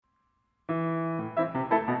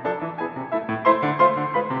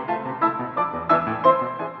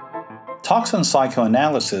Talks on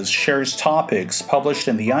Psychoanalysis shares topics published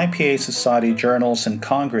in the IPA Society journals and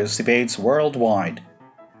Congress debates worldwide,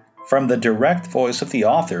 from the direct voice of the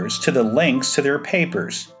authors to the links to their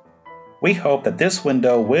papers. We hope that this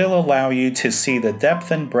window will allow you to see the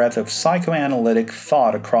depth and breadth of psychoanalytic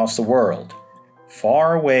thought across the world.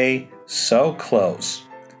 Far away, so close.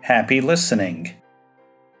 Happy listening.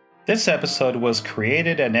 This episode was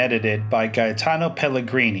created and edited by Gaetano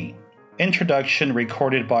Pellegrini. Introduction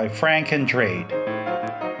recorded by Frank Andrade.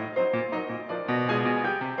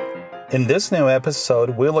 In this new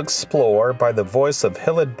episode, we'll explore, by the voice of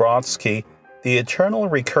Hillet Brodsky, the eternal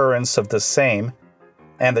recurrence of the same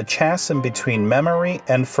and the chasm between memory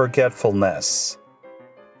and forgetfulness.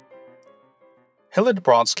 Hillet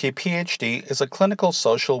Brodsky, Ph.D., is a clinical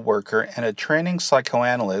social worker and a training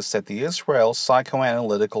psychoanalyst at the Israel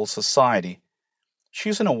Psychoanalytical Society.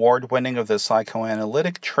 She's an award-winning of the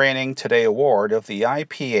Psychoanalytic Training Today Award of the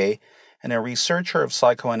IPA and a researcher of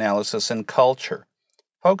psychoanalysis and culture,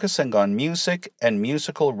 focusing on music and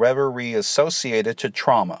musical reverie associated to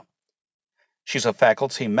trauma. She's a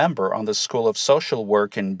faculty member on the School of Social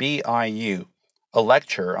Work in BIU, a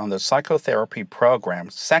lecturer on the psychotherapy program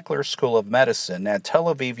Sackler School of Medicine at Tel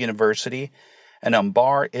Aviv University, and on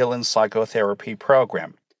Bar Ilan Psychotherapy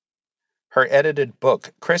program. Her edited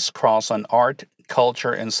book, Crisscross on Art,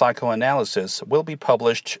 Culture, and Psychoanalysis, will be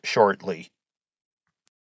published shortly.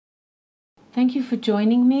 Thank you for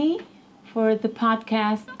joining me for the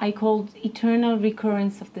podcast I called Eternal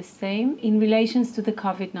Recurrence of the Same in relations to the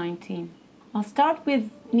COVID-19. I'll start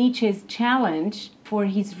with Nietzsche's challenge for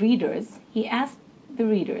his readers. He asked the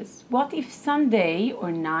readers, what if Sunday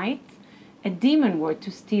or night a demon were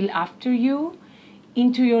to steal after you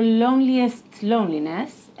into your loneliest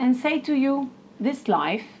loneliness and say to you, this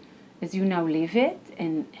life, as you now live it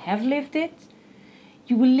and have lived it,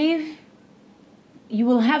 you will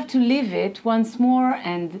have to live it once more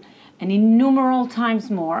and innumerable times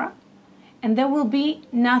more, and there will be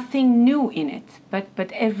nothing new in it,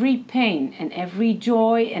 but every pain and every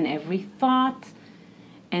joy and every thought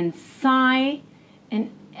and sigh and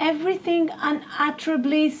everything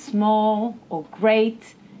unutterably small or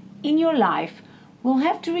great in your life will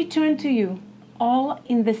have to return to you, all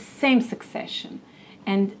in the same succession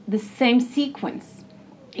and the same sequence.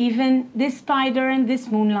 Even this spider and this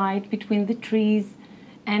moonlight between the trees,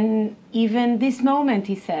 and even this moment,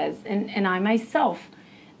 he says, and I myself,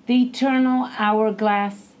 the eternal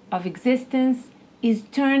hourglass of existence is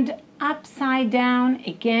turned upside down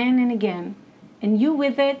again and again, and you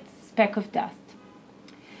with it, speck of dust.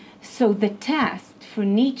 So the test for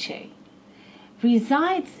Nietzsche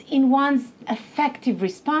resides in one's effective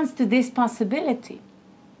response to this possibility.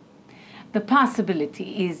 The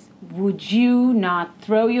possibility is, would you not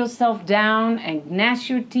throw yourself down and gnash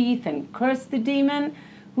your teeth and curse the demon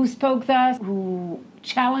who spoke thus, who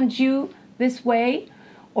challenged you this way?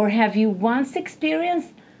 Or have you once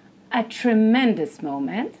experienced a tremendous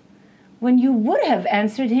moment when you would have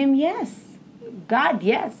answered him, yes, God,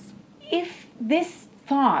 yes? If this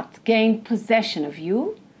thought gained possession of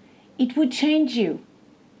you, it would change you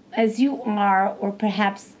as you are, or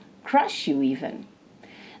perhaps crush you even.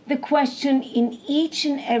 The question in each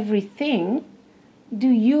and everything, do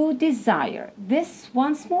you desire this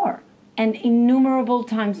once more and innumerable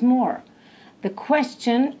times more? The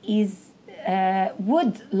question is,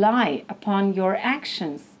 would lie upon your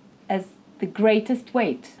actions as the greatest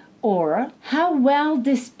weight. Or how well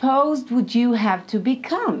disposed would you have to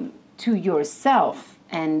become to yourself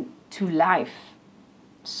and to life,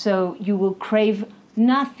 so you will crave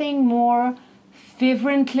nothing more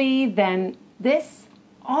fervently than this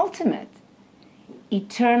ultimate,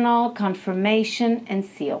 eternal confirmation and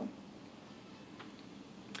seal.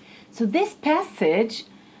 So this passage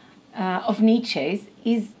of Nietzsche's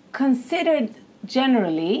is considered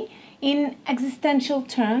generally in existential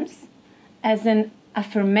terms as an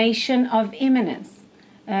affirmation of immanence,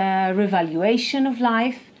 revaluation of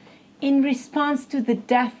life in response to the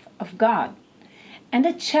death of God, and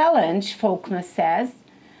a challenge, Faulkner says,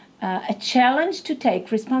 a challenge to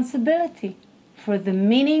take responsibility for the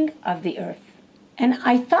meaning of the earth. And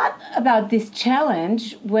I thought about this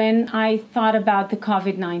challenge when I thought about the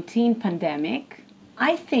COVID-19 pandemic.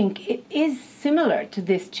 I think it is similar to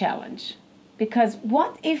this challenge, because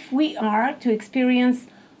what if we are to experience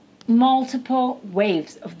multiple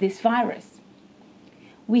waves of this virus?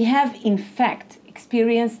 We have, in fact,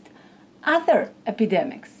 experienced other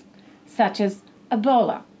epidemics, such as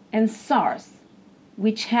Ebola and SARS,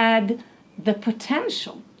 which had the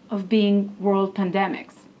potential of being world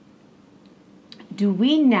pandemics. Do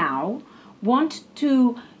we now want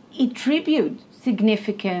to attribute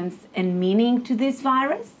significance and meaning to this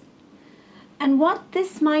virus? and what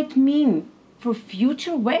this might mean for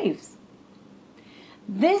future waves.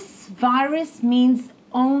 This virus means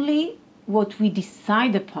only what we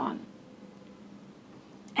decide upon,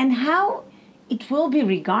 and how it will be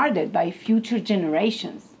regarded by future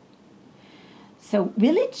generations. So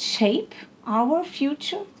will it shape our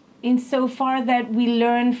future insofar that we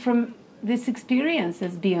learn from this experience,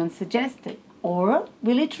 as Beyond suggested? Or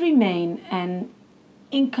will it remain an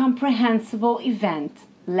incomprehensible event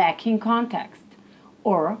lacking context?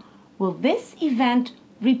 Or will this event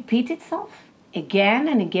repeat itself again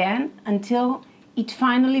and again until it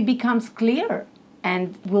finally becomes clear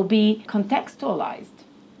and will be contextualized?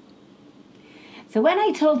 So when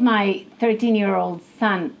I told my 13-year-old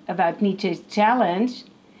son about Nietzsche's challenge,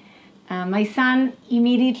 my son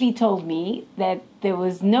immediately told me that there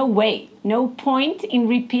was no way, no point in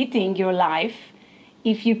repeating your life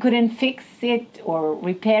if you couldn't fix it or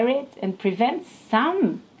repair it and prevent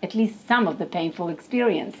at least some of the painful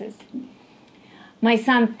experiences. My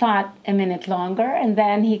son thought a minute longer, and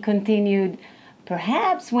then he continued,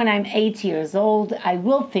 "Perhaps when I'm 8 years old, I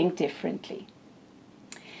will think differently."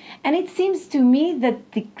 And it seems to me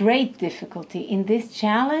that the great difficulty in this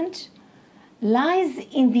challenge lies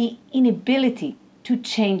in the inability to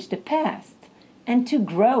change the past and to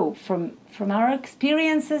grow from our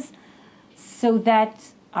experiences so that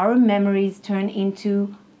our memories turn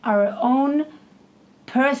into our own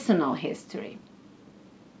personal history.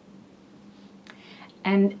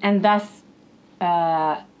 And thus,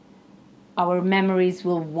 our memories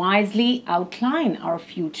will wisely outline our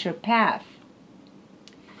future path.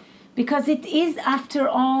 Because it is, after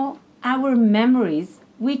all, our memories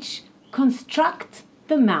which construct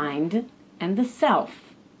the mind and the self.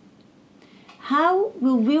 How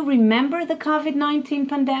will we remember the COVID-19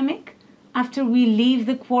 pandemic after we leave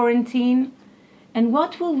the quarantine? And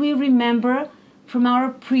what will we remember from our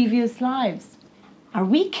previous lives? Are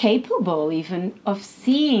we capable even of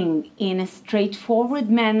seeing in a straightforward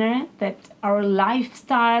manner that our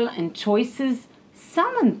lifestyle and choices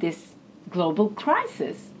summoned this global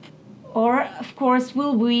crisis? Or, of course,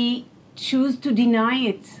 will we choose to deny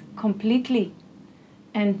it completely,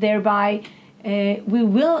 and thereby we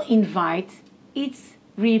will invite its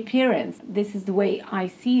reappearance? This is the way I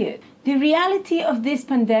see it. The reality of this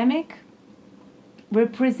pandemic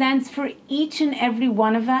represents for each and every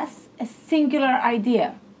one of us a singular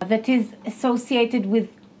idea that is associated with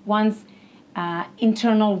one's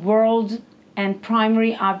internal world and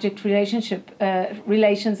primary object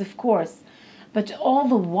relations, of course, but all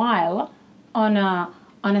the while on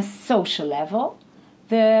a social level.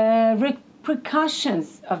 The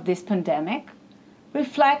repercussions of this pandemic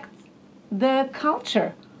reflect the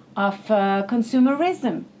culture of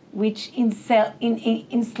consumerism, which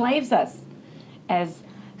enslaves us as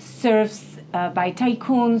serfs by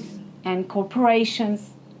tycoons and corporations.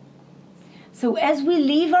 So as we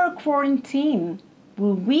leave our quarantine,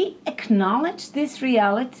 will we acknowledge this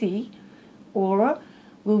reality, or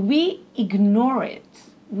will we ignore it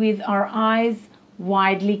with our eyes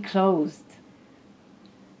widely closed?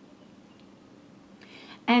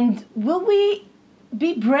 And will we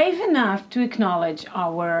be brave enough to acknowledge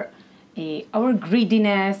our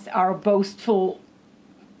greediness, our boastful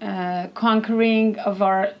conquering of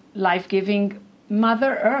our life-giving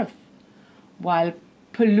Mother Earth, while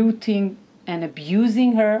polluting and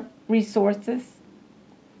abusing her resources?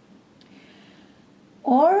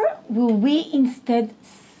 Or will we instead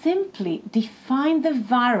simply define the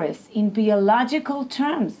virus in biological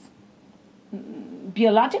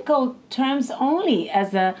terms only,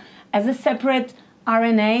 as a separate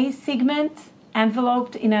RNA segment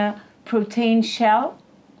enveloped in a protein shell,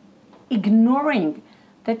 ignoring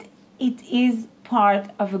that it is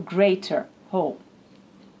part of a greater whole?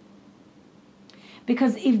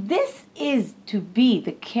 Because if this is to be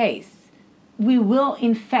the case, we will,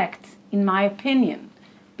 in fact, in my opinion,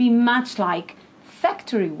 be much like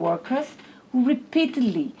factory workers who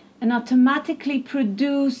repeatedly and automatically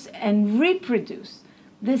produce and reproduce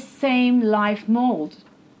the same life mold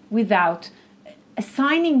without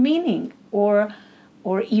assigning meaning or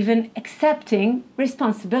even accepting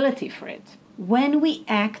responsibility for it. When we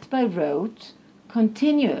act by rote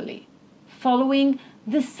continually, following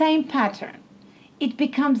the same pattern, it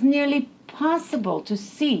becomes nearly possible to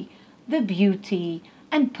see the beauty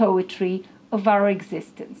and poetry of our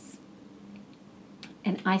existence.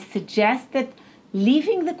 And I suggest that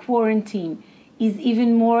leaving the quarantine is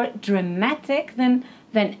even more dramatic than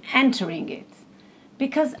entering it.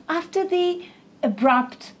 Because after the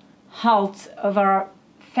abrupt halt of our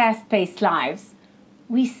fast-paced lives,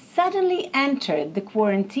 we suddenly entered the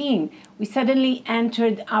quarantine. We suddenly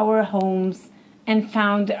entered our homes and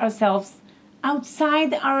found ourselves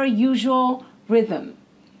outside our usual rhythm.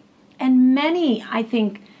 And I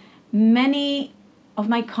think, many of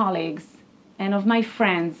my colleagues and of my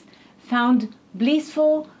friends found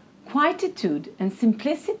blissful quietude and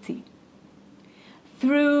simplicity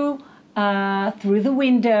through the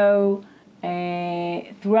window,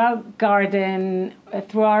 through our garden,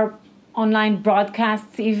 through our online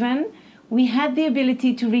broadcasts even. We had the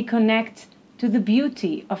ability to reconnect to the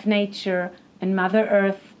beauty of nature and Mother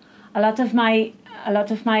Earth. A lot of my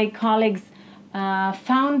colleagues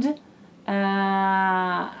found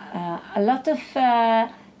a lot of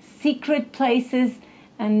secret places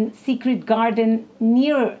and secret garden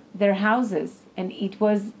near their houses, and it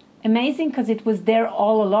was amazing because it was there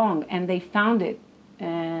all along, and they found it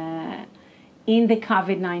in the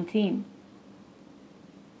COVID-19.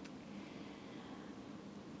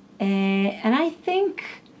 And I think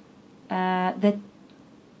that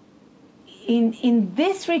in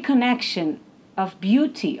this reconnection of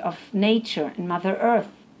beauty, of nature and Mother Earth,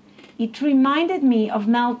 it reminded me of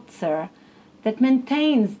Meltzer, that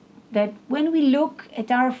maintains that when we look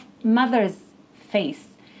at our mother's face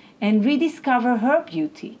and rediscover her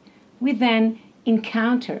beauty, we then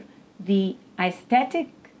encounter the aesthetic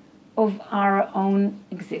of our own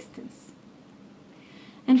existence.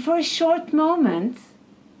 And for a short moment,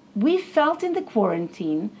 we felt in the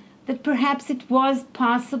quarantine that perhaps it was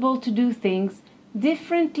possible to do things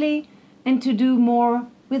differently and to do more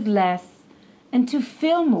with less and to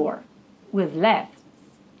feel more with less.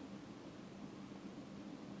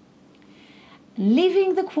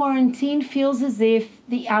 Living the quarantine feels as if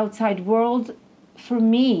the outside world, for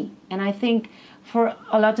me, and I think for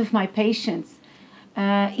a lot of my patients,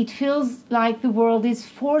 it feels like the world is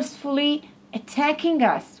forcefully attacking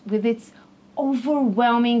us with its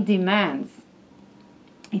overwhelming demands.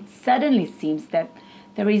 It suddenly seems that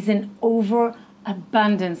there is an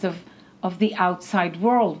overabundance of the outside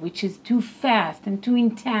world, which is too fast and too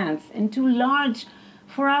intense and too large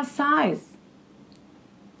for our size.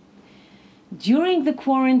 During the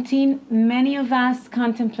quarantine, many of us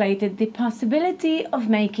contemplated the possibility of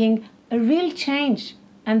making a real change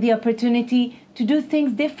and the opportunity to do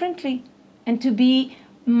things differently and to be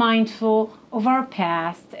mindful of our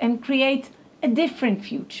past and create a different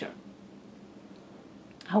future.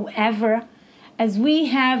 However, as we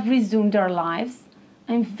have resumed our lives,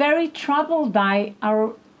 I'm very troubled by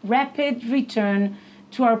our rapid return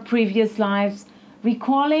to our previous lives,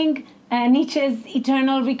 recalling Nietzsche's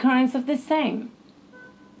eternal recurrence of the same.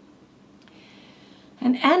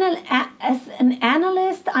 As an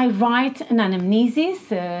analyst, I write an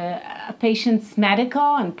anamnesis, a patient's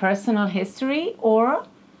medical and personal history, or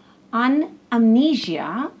an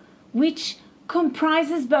amnesia, which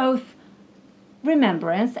comprises both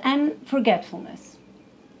remembrance and forgetfulness.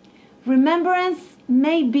 Remembrance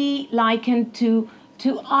may be likened to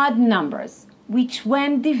odd numbers, which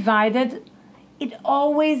when divided, it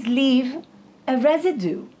always leaves a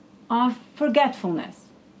residue of forgetfulness.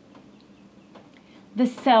 The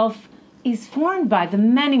self is formed by the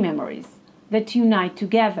many memories that unite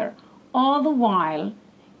together. All the while,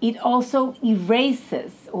 it also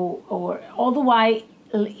erases, or all the while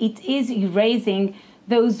it is erasing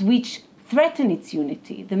those which threaten its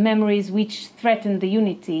unity, the memories which threaten the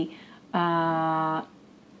unity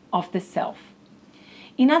of the self.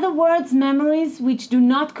 In other words, memories which do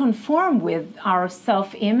not conform with our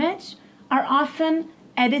self-image are often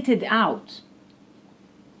edited out.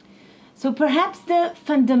 So perhaps the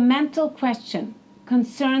fundamental question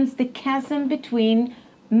concerns the chasm between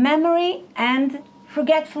memory and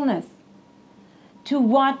forgetfulness. To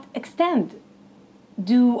what extent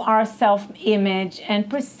do our self-image and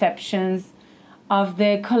perceptions of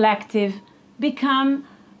the collective become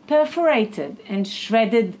perforated and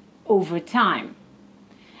shredded over time?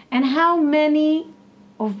 And how many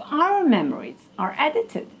of our memories are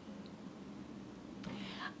edited?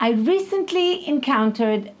 I recently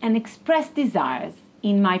encountered and expressed desires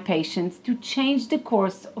in my patients to change the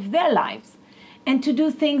course of their lives and to do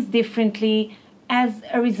things differently as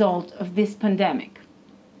a result of this pandemic.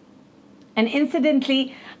 And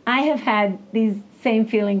incidentally, I have had these same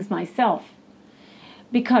feelings myself,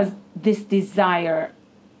 because this desire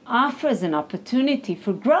offers an opportunity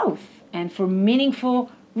for growth and for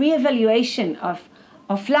meaningful reevaluation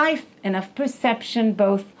of life and of perception,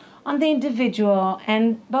 both on the individual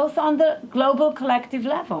and both on the global collective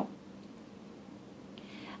level.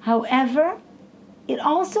 However, it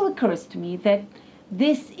also occurs to me that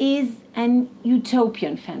this is an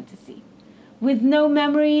utopian fantasy, with no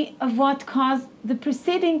memory of what caused the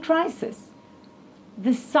preceding crisis.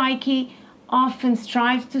 The psyche often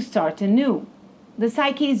strives to start anew. The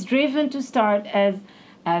psyche is driven to start as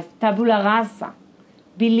as tabula rasa,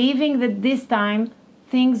 believing that this time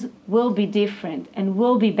things will be different and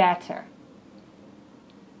will be better.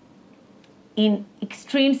 In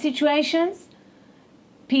extreme situations,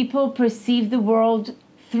 people perceive the world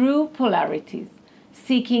through polarities,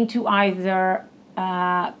 seeking to either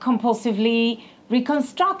compulsively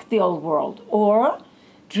reconstruct the old world or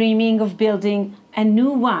dreaming of building a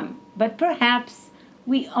new one. But perhaps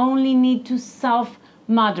we only need to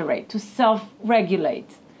self-moderate, to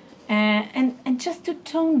self-regulate, and just to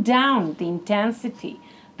tone down the intensity,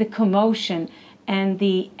 the commotion, and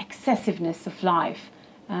the excessiveness of life.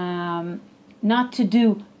 Not to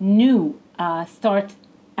do new, start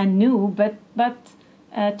anew, but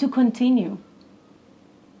to continue.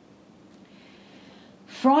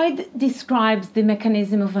 Freud describes the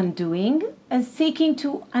mechanism of undoing as seeking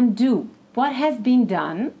to undo what has been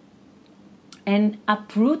done and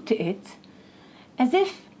uproot it, as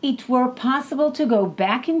if it were possible to go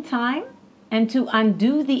back in time and to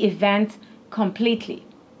undo the event completely.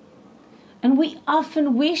 And we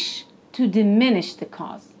often wish to diminish the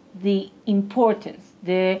cause, the importance,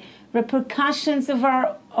 the repercussions of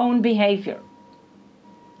our own behavior.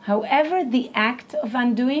 However, the act of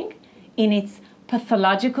undoing, in its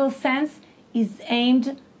pathological sense, is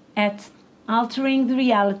aimed at altering the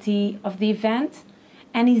reality of the event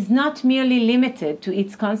and is not merely limited to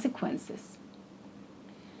its consequences.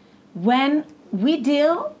 When we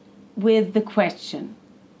deal with the question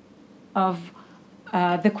of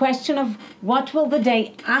what will the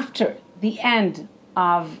day after the end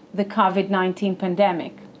of the COVID-19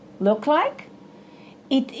 pandemic look like,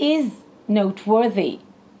 it is noteworthy.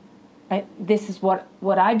 This is what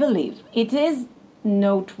I believe. It is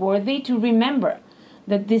noteworthy to remember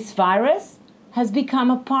that this virus has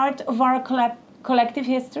become a part of our collective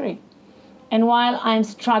history. And while I'm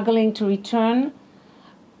struggling to return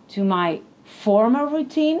to my former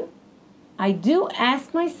routine, I do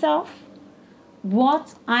ask myself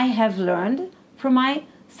what I have learned from my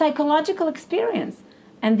psychological experience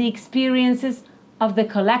and the experiences of the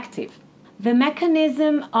collective. The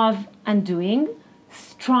mechanism of undoing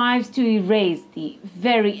strives to erase the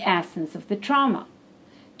very essence of the trauma,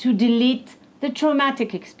 to delete the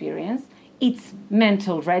traumatic experience, its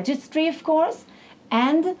mental registry, of course,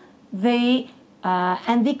 and the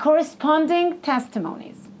corresponding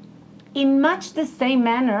testimonies, in much the same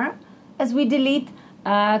manner as we delete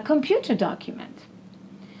a computer document.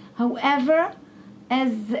 However,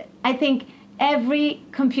 as I think every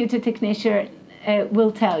computer technician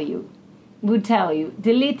would tell you,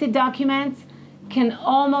 deleted documents can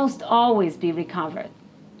almost always be recovered.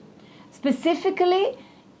 Specifically,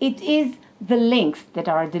 it is the links that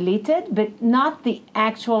are deleted, but not the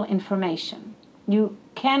actual information. You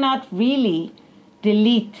cannot really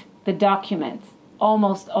delete the documents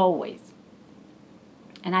almost always.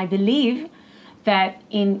 And I believe that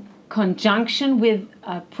in conjunction with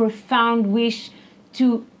a profound wish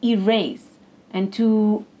to erase and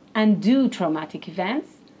to undo traumatic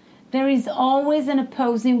events, there is always an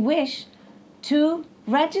opposing wish to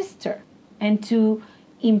register and to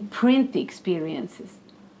imprint the experiences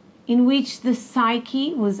in which the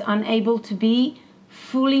psyche was unable to be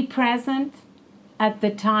fully present at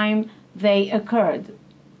the time they occurred.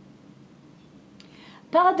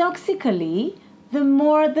 Paradoxically, the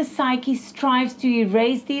more the psyche strives to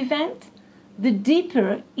erase the event, the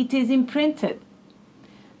deeper it is imprinted.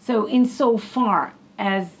 So insofar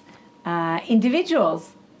as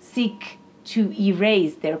individuals seek to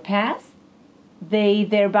erase their past, they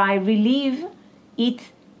thereby relieve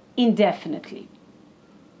it indefinitely.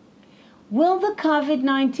 Will the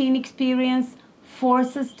COVID-19 experience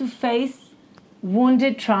force us to face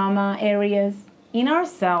wounded trauma areas in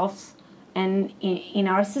ourselves and in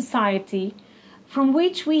our society from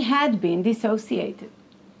which we had been dissociated?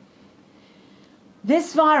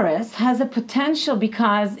 This virus has a potential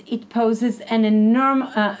because it poses an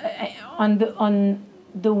enormous, on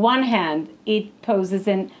the one hand, it poses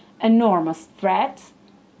an enormous threat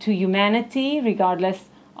to humanity, regardless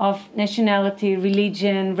of nationality,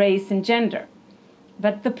 religion, race, and gender.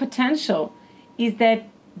 But the potential is that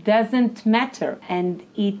doesn't matter, and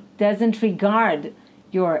it doesn't regard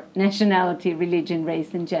your nationality, religion,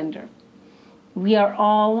 race, and gender. We are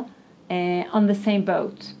all on the same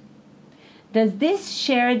boat. Does this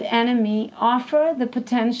shared enemy offer the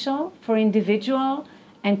potential for individual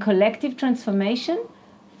and collective transformation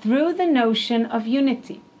through the notion of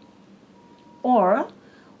unity? Or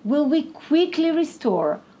will we quickly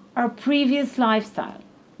restore our previous lifestyle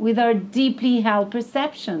with our deeply held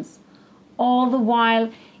perceptions, all the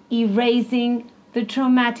while erasing the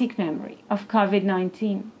traumatic memory of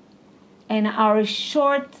COVID-19 and our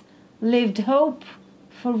short-lived hope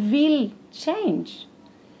for real change?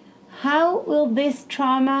 How will this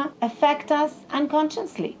trauma affect us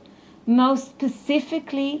unconsciously? Most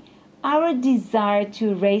specifically, our desire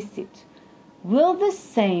to erase it. Will the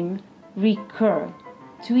same recur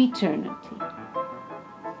to eternity?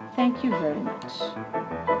 Thank you very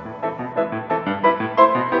much.